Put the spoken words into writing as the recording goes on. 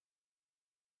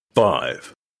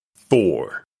5,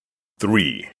 4,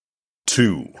 3,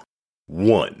 2,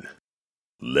 1.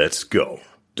 Let's go.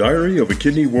 Diary of a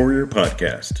Kidney Warrior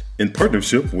podcast in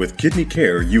partnership with Kidney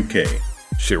Care UK,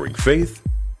 sharing faith,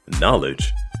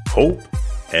 knowledge, hope,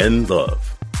 and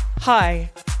love. Hi,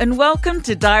 and welcome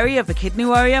to Diary of a Kidney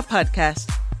Warrior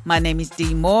podcast. My name is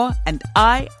Dee Moore, and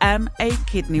I am a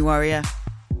kidney warrior.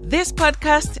 This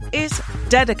podcast is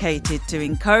dedicated to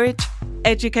encourage,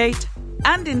 educate,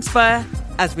 and inspire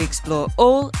as we explore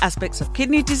all aspects of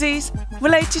kidney disease,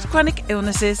 related chronic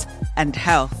illnesses, and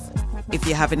health. If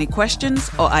you have any questions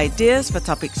or ideas for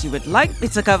topics you would like me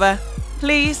to cover,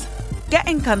 please get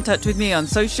in contact with me on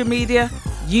social media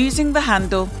using the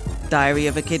handle Diary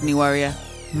of a Kidney Warrior.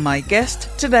 My guest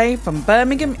today from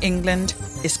Birmingham, England,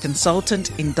 is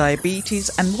consultant in diabetes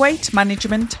and weight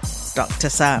management, Dr.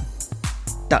 Sam.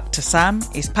 Dr. Sam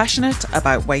is passionate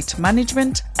about weight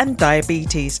management and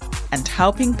diabetes and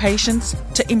helping patients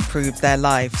to improve their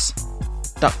lives.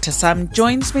 Dr. Sam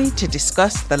joins me to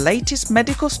discuss the latest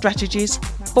medical strategies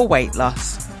for weight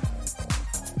loss.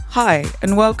 Hi,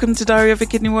 and welcome to Diary of a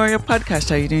Kidney Warrior podcast.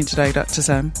 How are you doing today, Dr.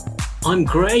 Sam? I'm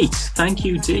great. Thank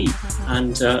you, Dee.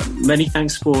 And many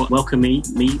thanks for welcoming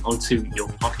me onto your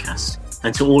podcast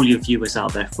and to all your viewers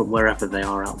out there from wherever they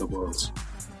are out in the world.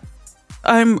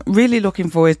 I'm really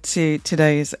looking forward to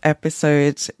today's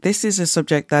episode. This is a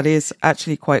subject that is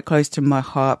actually quite close to my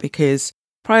heart because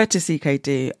prior to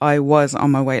CKD, I was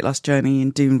on my weight loss journey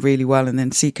and doing really well. And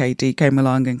then CKD came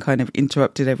along and kind of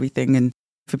interrupted everything. And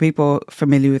for people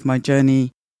familiar with my journey,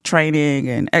 training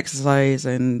and exercise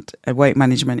and weight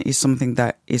management is something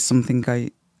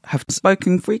I have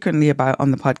spoken frequently about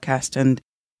on the podcast and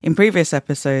in previous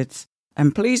episodes.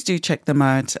 And please do check them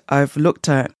out. I've looked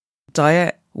at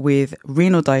diet with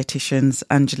renal dietitians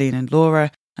Angeline and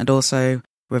Laura, and also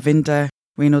Ravinda,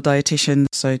 renal dietitian.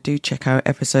 So do check out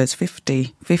episodes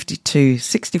 50, 52,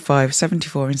 65,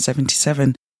 74 and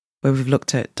 77, where we've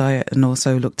looked at diet and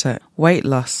also looked at weight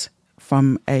loss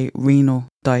from a renal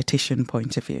dietitian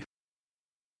point of view.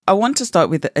 I want to start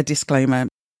with a disclaimer.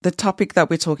 The topic that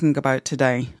we're talking about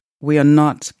today, we are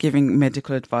not giving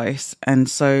medical advice. And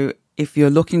so if you're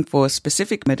looking for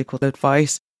specific medical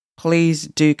advice, please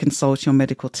do consult your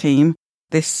medical team.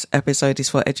 This episode is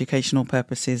for educational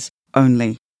purposes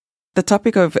only. The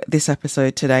topic of this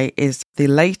episode today is the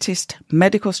latest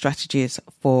medical strategies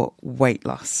for weight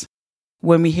loss.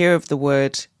 When we hear of the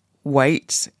word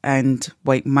weight and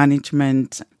weight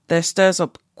management, there stirs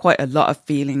up quite a lot of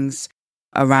feelings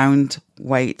around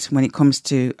weight when it comes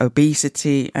to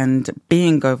obesity and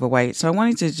being overweight. So I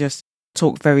wanted to just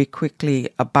talk very quickly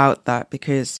about that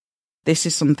because this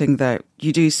is something that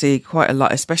you do see quite a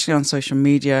lot, especially on social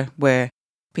media, where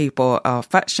people are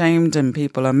fat shamed and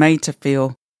people are made to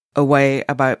feel a way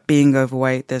about being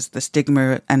overweight. There's the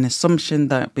stigma and assumption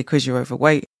that because you're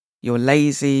overweight, you're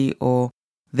lazy or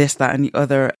this, that, and the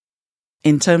other.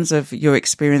 In terms of your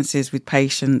experiences with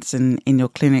patients and in your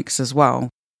clinics as well,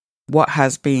 what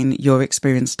has been your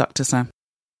experience, Dr. Sam?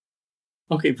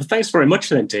 Okay, well, thanks very much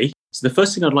then, Dee. So the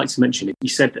first thing I'd like to mention, you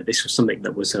said that this was something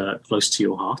that was close to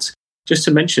your heart. Just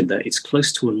to mention that it's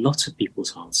close to a lot of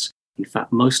people's hearts. In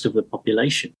fact, most of the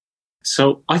population.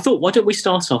 So I thought, why don't we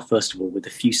start off, first of all, with a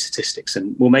few statistics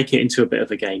and we'll make it into a bit of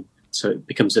a game so it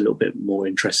becomes a little bit more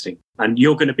interesting. And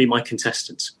you're going to be my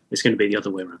contestant. It's going to be the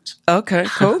other way around. Okay,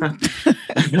 cool.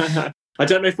 I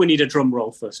don't know if we need a drum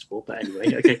roll, first of all, but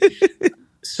anyway, okay.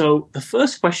 So the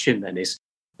first question then is,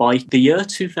 by the year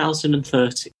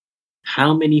 2030,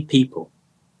 how many people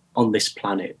on this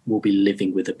planet will be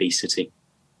living with obesity?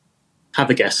 Have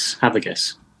a guess.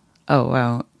 Oh,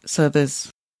 wow. So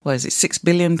there's, 6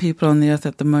 billion people on the earth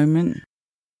at the moment?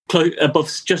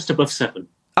 Just above 7.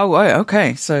 Oh, right,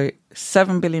 okay. So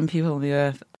 7 billion people on the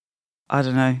earth. I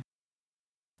don't know.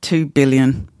 2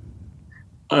 billion.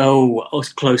 Oh,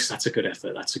 it's close. That's a good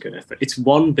effort. It's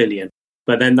 1 billion.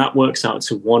 But then that works out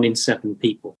to 1 in 7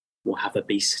 people will have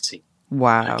obesity.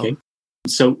 Wow. Okay.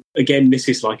 So again, this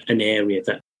is like an area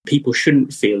that people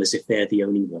shouldn't feel as if they're the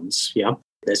only ones. Yeah.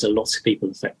 There's a lot of people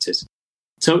affected.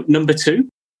 So number 2,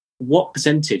 what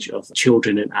percentage of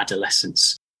children and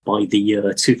adolescents by the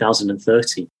year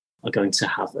 2030 are going to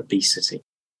have obesity?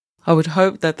 I would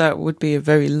hope that would be a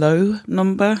very low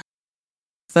number.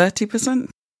 30%?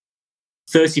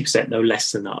 30%, no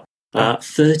less than that.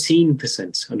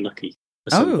 13%, unlucky.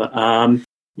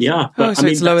 Yeah. But, so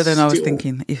it's lower than I was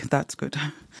thinking. Yeah, that's good.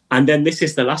 And then this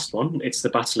is the last one. It's the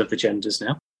battle of the genders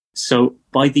now. So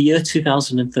by the year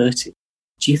 2030,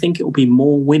 do you think it will be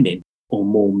more women or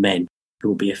more men who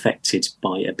will be affected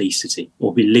by obesity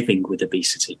or be living with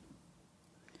obesity?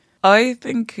 I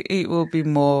think it will be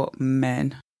more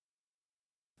men.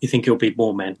 You think it'll be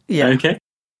more men? Yeah.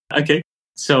 Okay.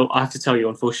 So I have to tell you,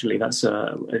 unfortunately, that's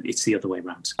it's the other way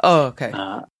around. Oh, okay.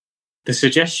 The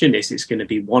suggestion is it's going to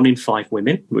be 1 in 5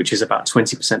 women, which is about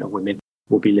 20% of women,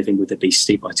 will be living with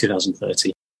obesity by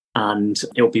 2030. And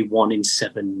it'll be 1 in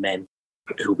 7 men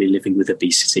who will be living with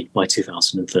obesity by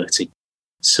 2030.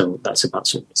 So that's about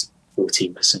sort of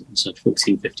 14%, so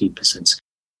 14, 15%.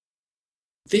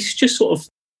 This just sort of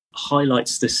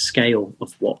highlights the scale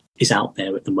of what is out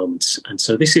there at the moment. And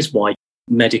so this is why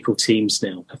medical teams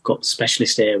now have got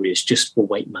specialist areas just for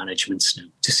weight management now,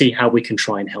 to see how we can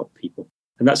try and help people.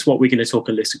 And that's what we're going to talk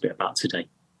a little bit about today.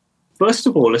 First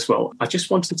of all, as well, I just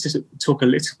wanted to talk a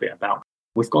little bit about,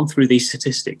 we've gone through these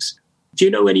statistics. Do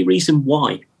you know any reason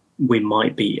why we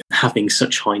might be having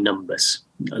such high numbers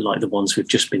like the ones we've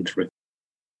just been through?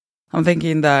 I'm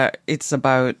thinking that it's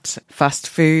about fast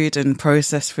food and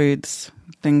processed foods,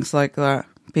 things like that.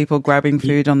 People grabbing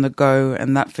food on the go,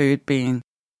 and that food being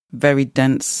very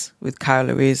dense with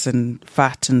calories and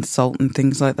fat and salt and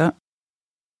things like that.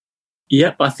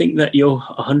 Yep, I think that you're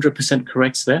 100%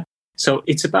 correct there. So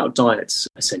it's about diets,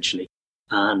 essentially.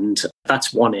 And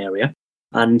that's one area.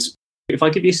 And if I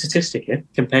give you a statistic here,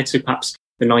 compared to perhaps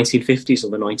the 1950s or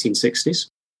the 1960s,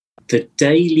 the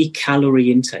daily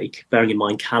calorie intake, bearing in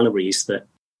mind calories, the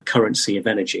currency of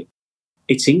energy,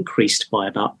 it's increased by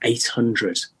about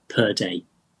 800 per day.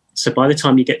 So by the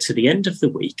time you get to the end of the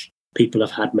week, people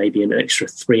have had maybe an extra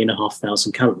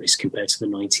 3,500 calories compared to the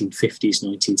 1950s,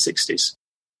 1960s.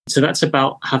 So that's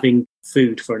about having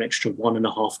food for an extra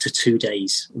 1.5 to 2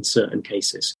 days in certain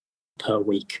cases per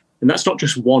week. And that's not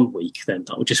just 1 week then,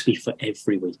 that will just be for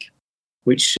every week,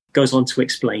 which goes on to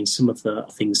explain some of the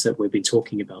things that we've been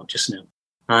talking about just now.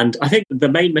 And I think the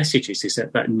main message is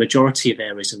that in the majority of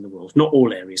areas in the world, not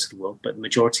all areas of the world, but the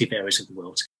majority of areas of the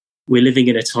world, we're living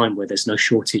in a time where there's no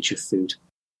shortage of food.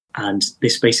 And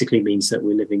this basically means that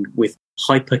we're living with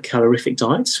hypercalorific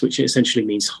diets, which essentially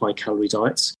means high calorie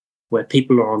diets, where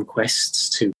people are on quests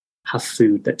to have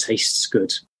food that tastes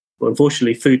good. But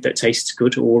unfortunately, food that tastes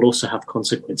good will also have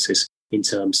consequences in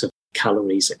terms of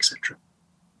calories, etc.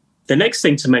 The next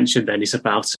thing to mention then is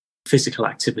about physical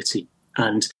activity.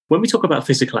 And when we talk about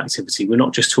physical activity, we're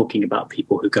not just talking about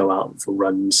people who go out for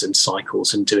runs and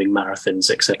cycles and doing marathons,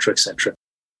 etc., etc.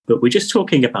 But we're just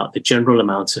talking about the general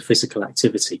amount of physical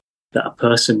activity that a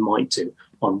person might do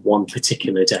on one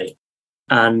particular day.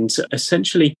 And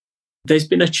essentially, there's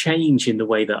been a change in the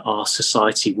way that our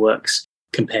society works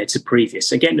compared to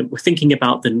previous. Again, we're thinking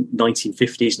about the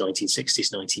 1950s,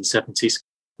 1960s, 1970s,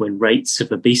 when rates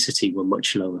of obesity were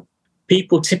much lower.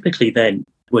 People typically then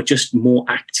were just more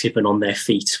active and on their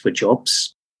feet for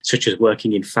jobs, such as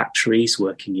working in factories,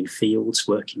 working in fields,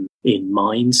 working in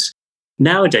mines.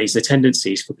 Nowadays, the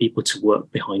tendency is for people to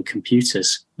work behind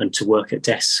computers and to work at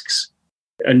desks.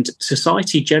 And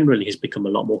society generally has become a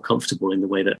lot more comfortable in the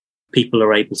way that people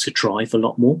are able to drive a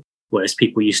lot more, whereas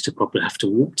people used to probably have to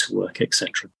walk to work,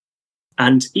 etc.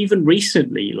 And even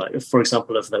recently, like, for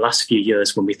example, over the last few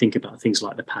years, when we think about things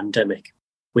like the pandemic,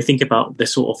 we think about the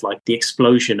sort of like the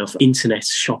explosion of internet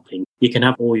shopping. You can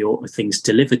have all your things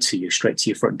delivered to you straight to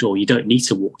your front door. You don't need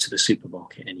to walk to the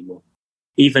supermarket anymore.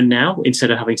 Even now, instead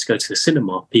of having to go to the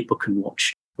cinema, people can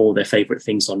watch all their favorite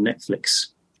things on Netflix.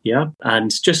 Yeah.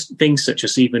 And just things such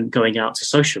as even going out to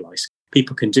socialize.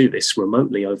 People can do this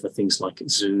remotely over things like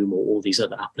Zoom or all these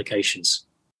other applications.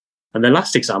 And the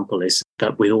last example is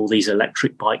that with all these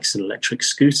electric bikes and electric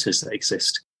scooters that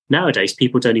exist, nowadays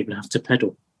people don't even have to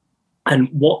pedal. And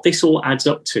what this all adds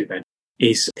up to then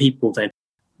is people then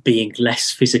being less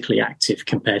physically active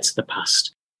compared to the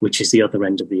past, which is the other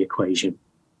end of the equation.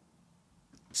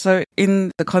 So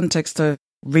in the context of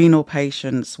renal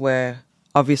patients, where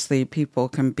obviously people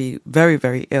can be very,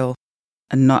 very ill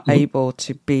and not able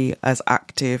to be as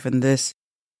active, and there's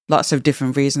lots of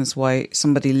different reasons why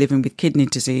somebody living with kidney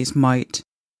disease might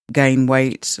gain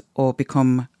weight or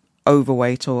become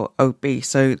overweight or obese.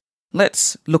 So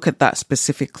let's look at that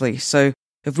specifically. So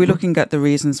if we're looking at the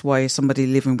reasons why somebody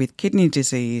living with kidney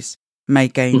disease may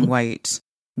gain weight,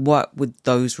 what would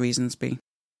those reasons be?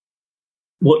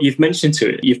 What you've mentioned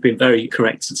to it, you've been very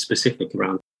correct and specific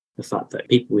around the fact that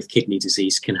people with kidney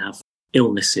disease can have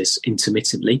illnesses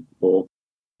intermittently or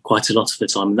quite a lot of the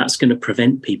time, and that's going to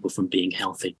prevent people from being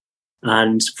healthy.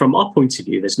 And from our point of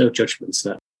view, there's no judgments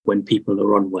that when people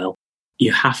are unwell,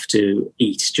 you have to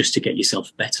eat just to get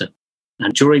yourself better.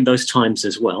 And during those times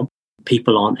as well,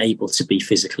 people aren't able to be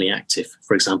physically active.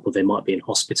 For example, they might be in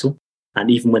hospital. And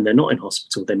even when they're not in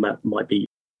hospital, they might be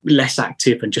less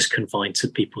active and just confined to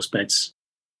people's beds.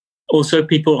 Also,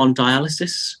 people on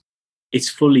dialysis, it's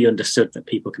fully understood that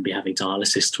people can be having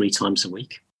dialysis 3 times a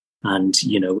week. And,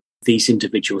 these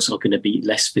individuals are going to be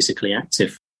less physically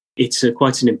active. It's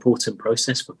quite an important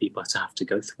process for people to have to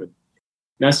go through.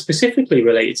 Now, specifically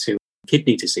related to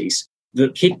kidney disease, the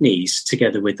kidneys,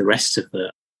 together with the rest of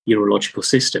the urological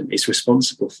system, is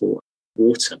responsible for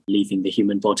water leaving the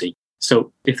human body.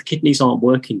 So if the kidneys aren't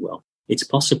working well, it's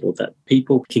possible that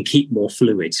people can keep more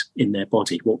fluid in their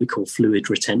body, what we call fluid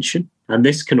retention. And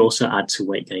this can also add to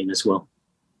weight gain as well.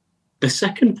 The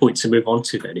second point to move on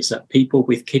to then is that people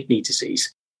with kidney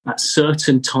disease at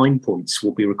certain time points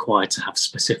will be required to have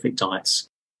specific diets.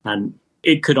 And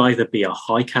it could either be a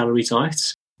high calorie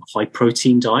diet, a high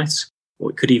protein diet,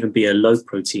 or it could even be a low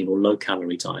protein or low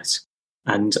calorie diet.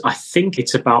 And I think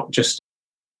it's about just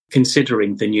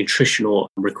considering the nutritional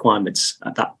requirements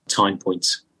at that time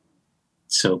point.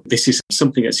 So this is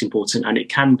something that's important, and it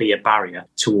can be a barrier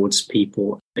towards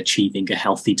people achieving a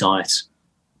healthy diet.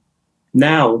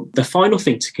 Now, the final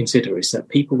thing to consider is that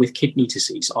people with kidney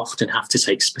disease often have to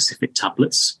take specific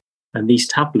tablets, and these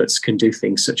tablets can do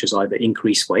things such as either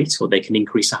increase weight or they can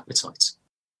increase appetite.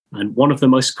 And one of the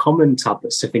most common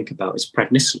tablets to think about is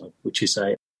prednisolone, which is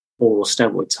an oral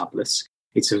steroid tablet.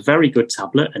 It's a very good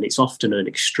tablet, and it's often an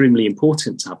extremely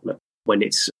important tablet when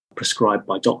it's prescribed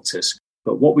by doctors.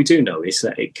 But what we do know is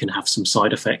that it can have some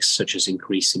side effects, such as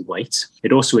increasing weight.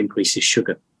 It also increases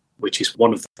sugar, which is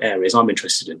one of the areas I'm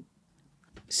interested in.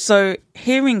 So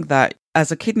hearing that,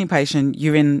 as a kidney patient,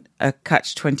 you're in a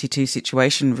catch-22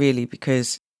 situation, really,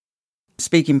 because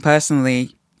speaking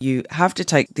personally, you have to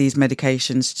take these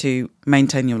medications to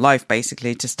maintain your life,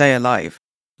 basically, to stay alive.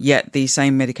 Yet these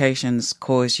same medications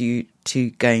cause you to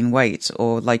gain weight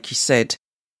or, like you said,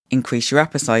 increase your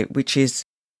appetite, which is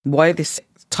why this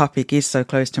topic is so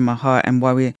close to my heart and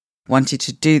why we wanted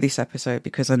to do this episode,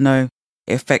 because I know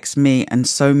it affects me and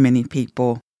so many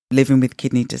people living with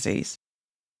kidney disease.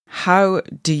 How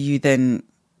do you then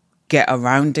get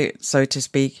around it, so to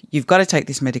speak? You've got to take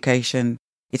this medication.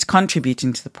 It's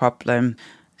contributing to the problem.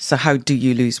 So how do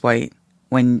you lose weight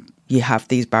when you have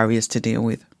these barriers to deal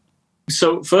with?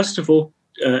 So first of all,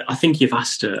 I think you've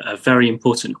asked a very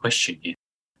important question here.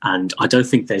 And I don't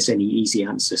think there's any easy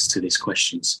answers to these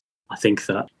questions. I think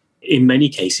that in many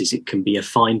cases, it can be a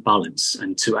fine balance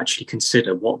and to actually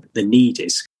consider what the need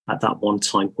is at that one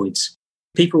time point.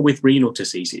 People with renal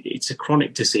disease, it's a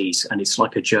chronic disease and it's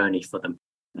like a journey for them.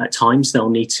 At times, they'll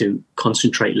need to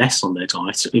concentrate less on their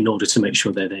diet in order to make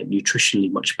sure they're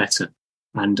nutritionally much better.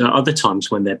 And other times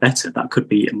when they're better, that could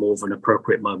be more of an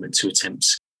appropriate moment to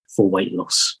attempt for weight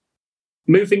loss.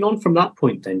 Moving on from that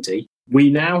point then, Dee, we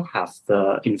now have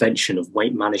the invention of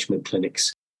weight management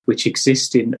clinics, which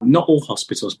exist in not all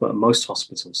hospitals, but in most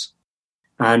hospitals.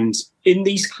 And in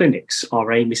these clinics,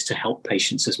 our aim is to help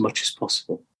patients as much as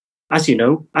possible. As you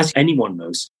know, as anyone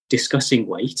knows, discussing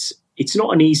weight, it's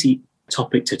not an easy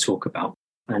topic to talk about.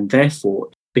 And therefore,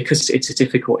 because it's a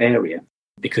difficult area,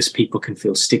 because people can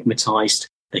feel stigmatized,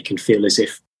 they can feel as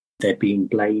if they're being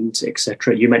blamed,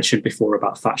 etc. You mentioned before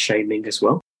about fat shaming as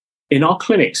well. In our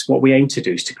clinics, what we aim to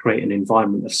do is to create an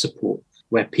environment of support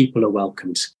where people are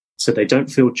welcomed, so they don't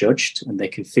feel judged and they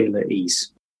can feel at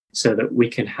ease, so that we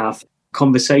can have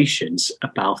conversations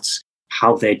about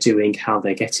how they're doing, how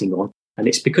they're getting on. And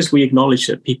it's because we acknowledge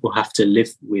that people have to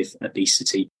live with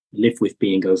obesity, live with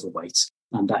being overweight,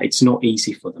 and that it's not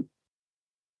easy for them.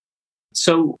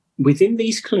 So within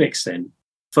these clinics then,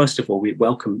 first of all, we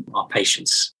welcome our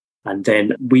patients, and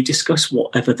then we discuss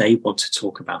whatever they want to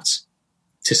talk about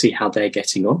to see how they're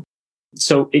getting on.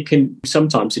 So it can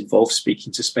sometimes involve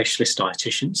speaking to specialist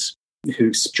dietitians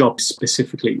whose jobs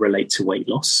specifically relate to weight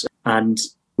loss. And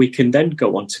we can then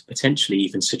go on to potentially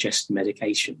even suggest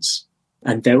medications.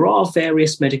 And there are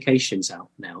various medications out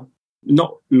now,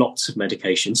 not lots of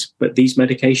medications, but these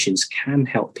medications can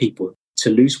help people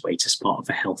to lose weight as part of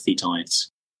a healthy diet.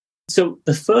 So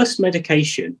the first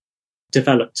medication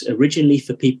developed originally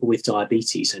for people with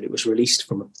diabetes, and it was released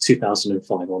from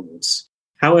 2005 onwards.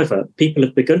 However, people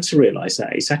have begun to realize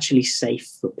that it's actually safe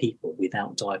for people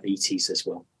without diabetes as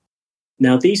well.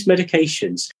 Now, these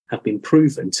medications have been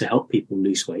proven to help people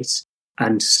lose weight,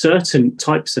 and certain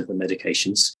types of the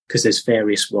medications, because there's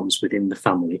various ones within the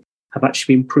family, have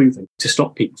actually been proven to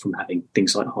stop people from having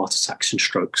things like heart attacks and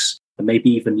strokes, and maybe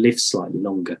even live slightly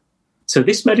longer. So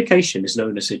this medication is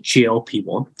known as a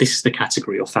GLP-1. This is the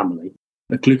category or family,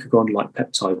 a glucagon-like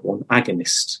peptide 1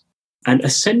 agonist. And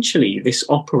essentially, this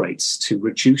operates to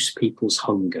reduce people's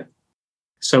hunger.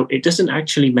 So it doesn't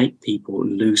actually make people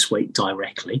lose weight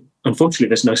directly. Unfortunately,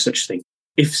 there's no such thing.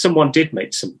 If someone did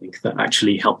make something that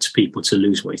actually helped people to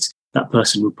lose weight, that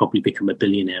person would probably become a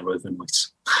billionaire overnight.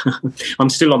 I'm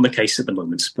still on the case at the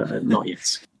moment, but not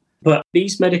yet. But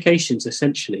these medications,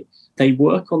 essentially, they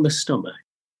work on the stomach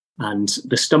And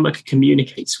the stomach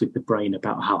communicates with the brain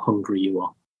about how hungry you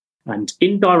are. And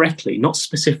indirectly, not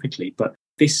specifically, but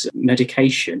this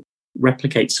medication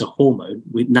replicates a hormone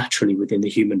naturally within the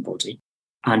human body.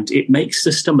 And it makes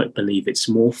the stomach believe it's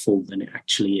more full than it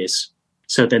actually is.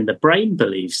 So then the brain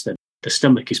believes that the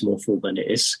stomach is more full than it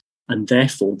is. And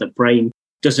therefore, the brain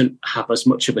doesn't have as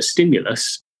much of a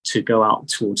stimulus to go out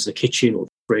towards the kitchen or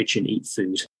the fridge and eat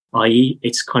food, i.e.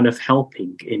 it's kind of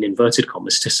helping, in inverted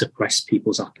commas, to suppress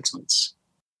people's appetites.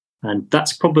 And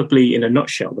that's probably, in a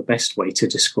nutshell, the best way to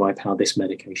describe how this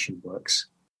medication works.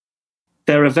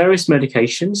 There are various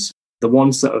medications. The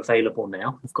ones that are available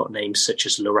now have got names such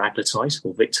as liraglutide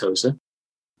or Victoza,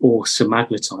 or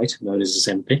semaglutide, known as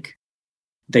Ozempic.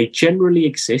 They generally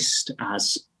exist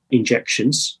as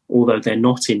injections, although they're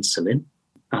not insulin,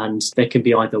 and they can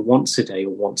be either once a day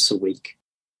or once a week.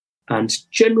 And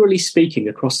generally speaking,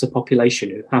 across the population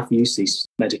who have used these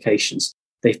medications,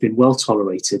 they've been well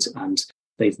tolerated and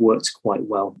they've worked quite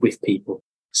well with people.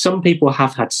 Some people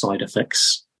have had side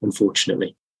effects,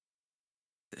 unfortunately.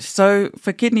 So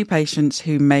for kidney patients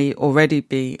who may already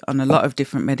be on a lot of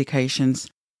different medications,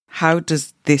 how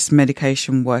does this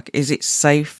medication work? Is it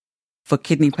safe for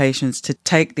kidney patients to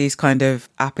take these kind of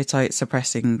appetite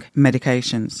suppressing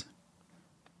medications?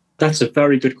 That's a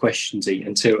very good question, Dee.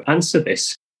 And to answer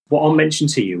this, what I'll mention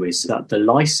to you is that the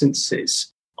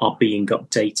licenses are being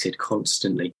updated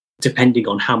constantly, depending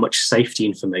on how much safety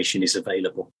information is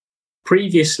available.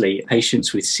 Previously,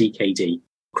 patients with CKD,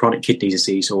 chronic kidney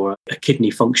disease, or a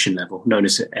kidney function level, known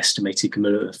as estimated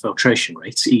glomerular filtration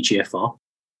rates, EGFR,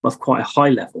 of quite a high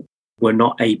level, were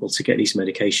not able to get these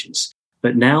medications.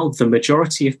 But now the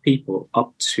majority of people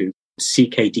up to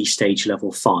CKD stage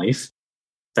level 5,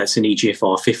 that's an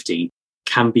EGFR 15,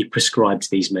 can be prescribed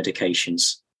these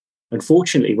medications.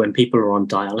 Unfortunately, when people are on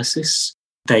dialysis,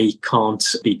 they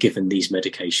can't be given these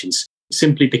medications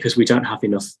simply because we don't have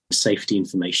enough safety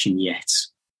information yet.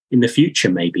 In the future,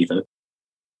 maybe, though.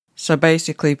 So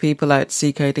basically, people at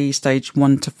CKD stage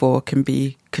 1 to 4 can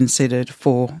be considered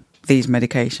for these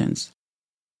medications.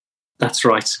 That's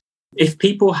right. If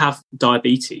people have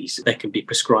diabetes, they can be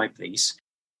prescribed these.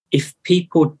 If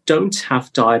people don't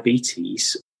have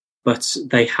diabetes, but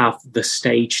they have the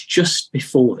stage just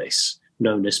before this,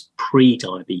 known as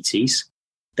pre-diabetes,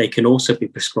 they can also be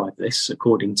prescribed this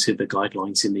according to the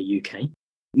guidelines in the UK.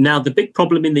 Now, the big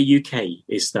problem in the UK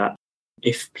is that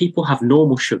if people have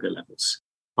normal sugar levels,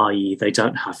 i.e. they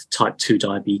don't have type 2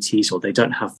 diabetes or they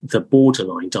don't have the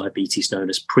borderline diabetes known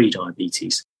as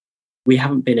pre-diabetes, we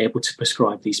haven't been able to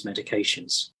prescribe these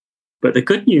medications. But the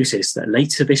good news is that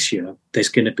later this year, there's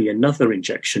going to be another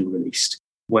injection released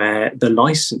where the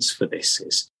license for this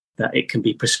is that it can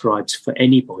be prescribed for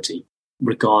anybody,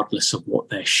 regardless of what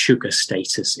their sugar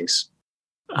status is.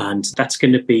 And that's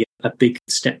going to be a big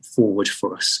step forward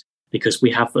for us because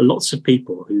we have lots of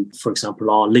people who, for example,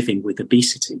 are living with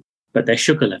obesity, but their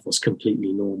sugar level's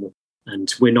completely normal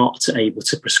and we're not able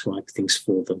to prescribe things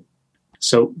for them.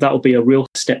 So that will be a real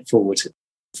step forward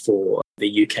for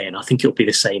the UK, and I think it'll be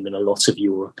the same in a lot of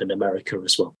Europe and America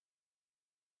as well.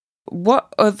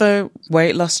 What other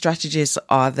weight loss strategies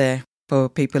are there for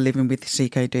people living with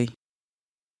CKD?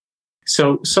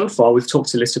 So far, we've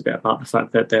talked a little bit about the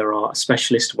fact that there are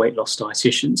specialist weight loss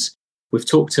dietitians. We've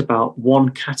talked about one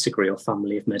category or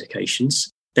family of medications.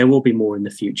 There will be more in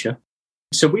the future.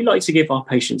 So we like to give our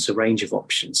patients a range of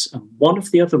options. And one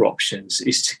of the other options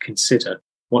is to consider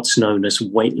what's known as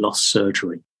weight loss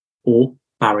surgery or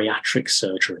bariatric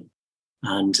surgery.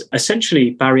 And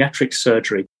essentially, bariatric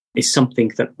surgery is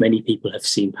something that many people have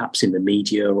seen perhaps in the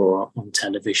media or on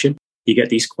television. You get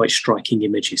these quite striking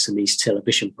images in these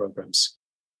television programs.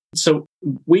 So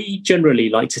we generally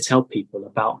like to tell people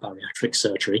about bariatric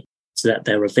surgery so that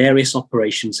there are various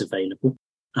operations available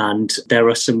and there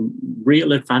are some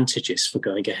real advantages for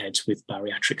going ahead with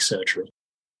bariatric surgery.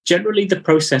 Generally, the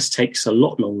process takes a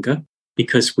lot longer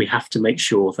because we have to make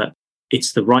sure that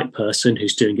it's the right person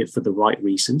who's doing it for the right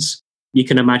reasons. You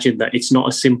can imagine that it's not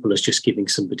as simple as just giving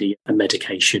somebody a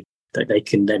medication that they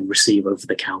can then receive over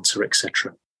the counter,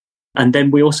 etc. And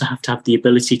then we also have to have the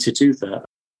ability to do the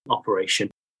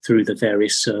operation through the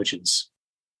various surgeons.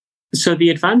 So the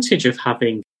advantage of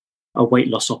having a weight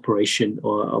loss operation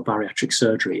or bariatric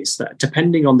surgery is that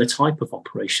depending on the type of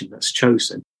operation that's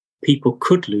chosen, people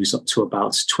could lose up to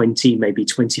about 20, maybe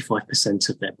 25%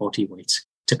 of their body weight,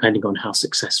 depending on how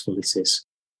successful it is.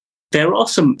 There are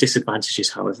some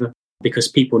disadvantages, however, because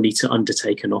people need to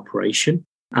undertake an operation,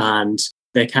 and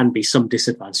there can be some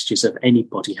disadvantages of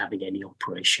anybody having any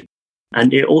operation.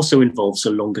 And it also involves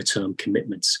a longer-term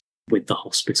commitment with the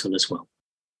hospital as well.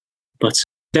 But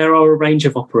there are a range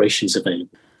of operations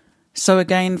available. So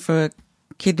again, for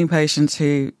kidney patients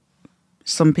who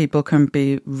some people can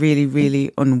be really,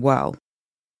 really unwell,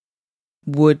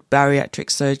 would bariatric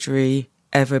surgery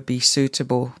ever be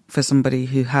suitable for somebody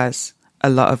who has a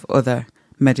lot of other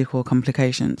medical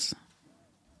complications?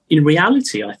 In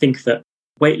reality, I think that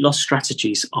weight loss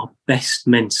strategies are best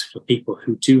meant for people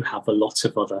who do have a lot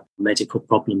of other medical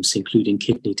problems, including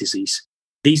kidney disease.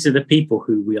 These are the people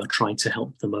who we are trying to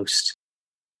help the most.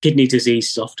 Kidney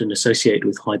disease is often associated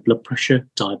with high blood pressure,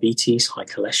 diabetes, high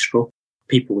cholesterol,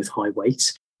 people with high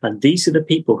weight. And these are the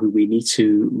people who we need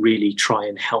to really try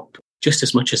and help just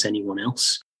as much as anyone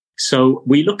else. So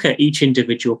we look at each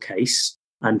individual case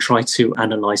and try to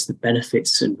analyze the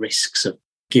benefits and risks of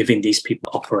giving these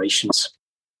people operations.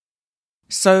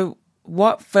 So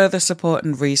what further support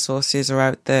and resources are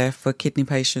out there for kidney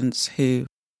patients who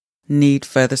need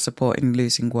further support in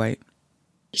losing weight?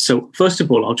 So first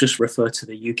of all, I'll just refer to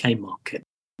the UK market.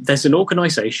 There's an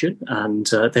organisation and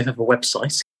they have a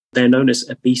website. They're known as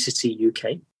Obesity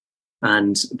UK,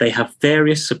 and they have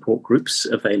various support groups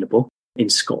available in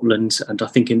Scotland and I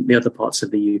think in the other parts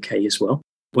of the UK as well,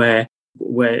 where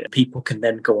people can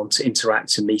then go on to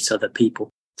interact and meet other people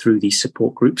through these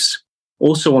support groups.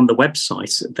 Also on the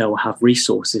website, they'll have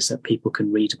resources that people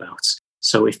can read about.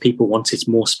 So if people wanted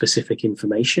more specific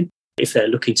information, if they're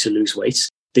looking to lose weight,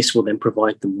 this will then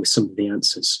provide them with some of the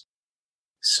answers.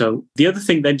 So the other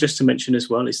thing then just to mention as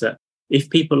well is that if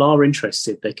people are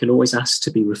interested, they can always ask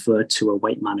to be referred to a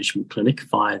weight management clinic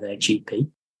via their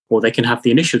GP, or they can have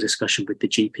the initial discussion with the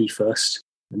GP first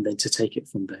and then to take it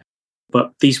from there.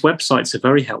 But these websites are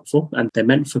very helpful and they're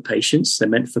meant for patients, they're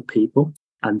meant for people,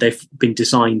 and they've been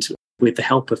designed with the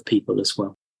help of people as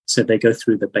well. So they go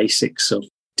through the basics of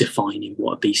defining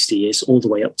what obesity is all the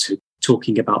way up to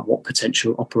talking about what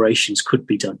potential operations could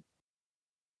be done.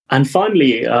 And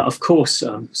finally, of course,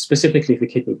 specifically for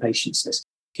kidney patients, there's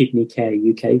Kidney Care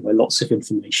UK, where lots of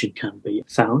information can be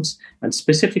found. And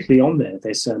specifically on there,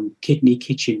 there's Kidney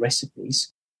Kitchen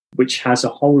Recipes, which has a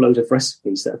whole load of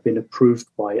recipes that have been approved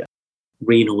by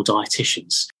renal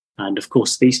dietitians. And of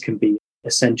course, these can be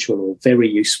essential or very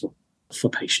useful for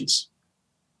patients.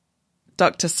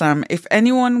 Dr. Sam, if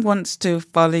anyone wants to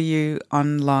follow you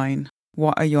online,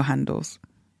 what are your handles?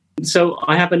 So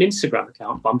I have an Instagram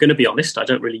account, but I'm going to be honest, I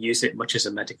don't really use it much as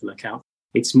a medical account.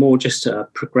 It's more just a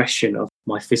progression of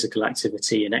my physical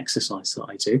activity and exercise that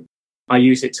I do. I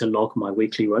use it to log my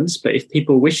weekly runs, but if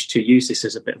people wish to use this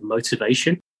as a bit of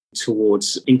motivation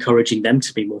towards encouraging them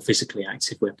to be more physically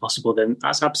active where possible, then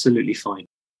that's absolutely fine.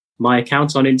 My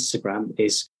account on Instagram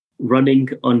is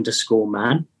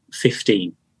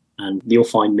running_man15, and you'll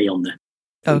find me on there.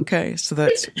 Okay, so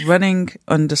that's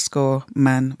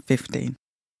running_man15.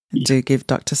 Do give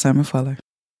Dr. Sam a follow.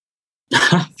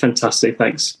 Fantastic,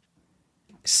 thanks.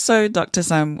 So, Dr.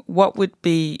 Sam, what would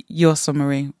be your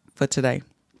summary for today?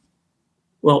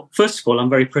 Well, first of all,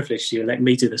 I'm very privileged you let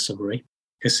me do the summary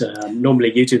because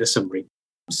normally you do the summary.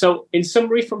 So in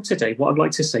summary from today, what I'd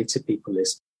like to say to people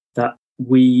is that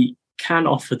we can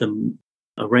offer them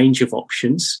a range of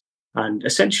options. And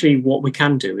essentially what we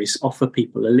can do is offer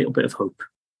people a little bit of hope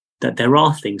that there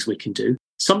are things we can do.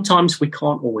 Sometimes we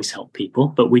can't always help people,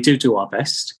 but we do our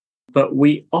best. But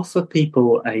we offer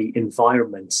people an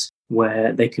environment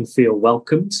where they can feel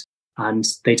welcomed and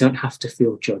they don't have to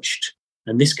feel judged.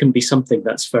 And this can be something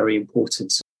that's very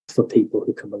important for people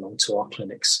who come along to our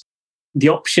clinics. The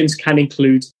options can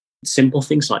include simple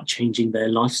things like changing their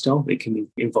lifestyle. It can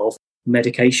involve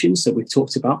medications that we've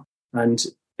talked about. And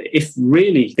if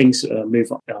really things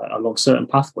move along certain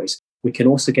pathways, we can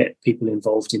also get people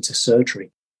involved into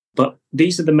surgery. But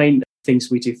these are the main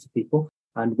things we do for people.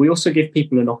 And we also give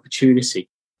people an opportunity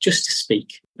just to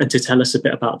speak and to tell us a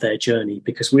bit about their journey,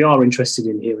 because we are interested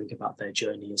in hearing about their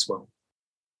journey as well.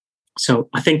 So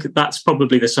I think that's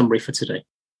probably the summary for today.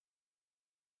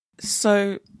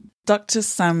 So, Dr.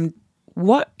 Sam,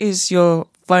 what is your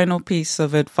final piece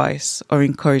of advice or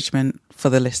encouragement for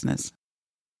the listeners?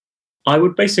 I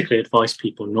would basically advise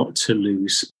people not to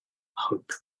lose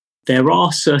hope. There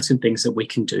are certain things that we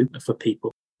can do for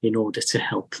people in order to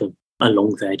help them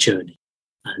along their journey.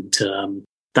 And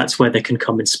that's where they can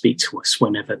come and speak to us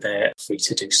whenever they're free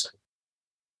to do so.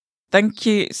 Thank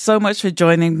you so much for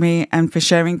joining me and for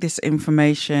sharing this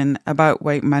information about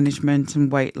weight management and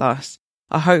weight loss.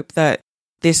 I hope that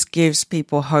this gives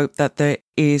people hope that there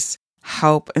is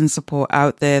help and support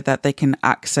out there that they can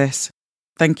access.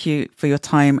 Thank you for your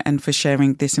time and for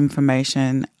sharing this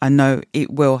information. I know it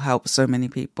will help so many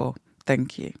people.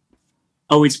 Thank you.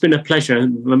 Oh, it's been a pleasure.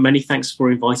 Many thanks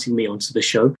for inviting me onto the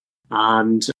show.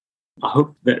 And I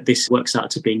hope that this works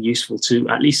out to being useful to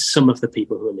at least some of the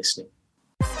people who are listening.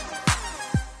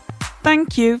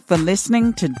 Thank you for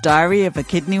listening to Diary of a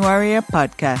Kidney Warrior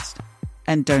podcast.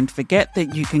 And don't forget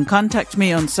that you can contact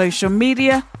me on social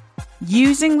media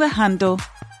using the handle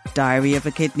Diary of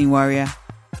a Kidney Warrior.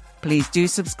 Please do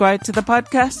subscribe to the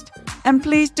podcast and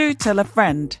please do tell a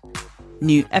friend.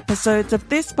 New episodes of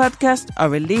this podcast are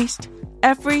released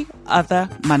every other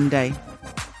Monday.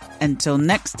 Until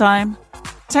next time,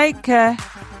 take care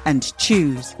and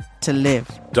choose to live.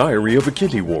 Diary of a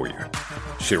Kidney Warrior,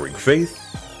 sharing faith,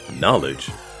 knowledge,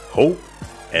 hope,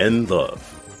 and love.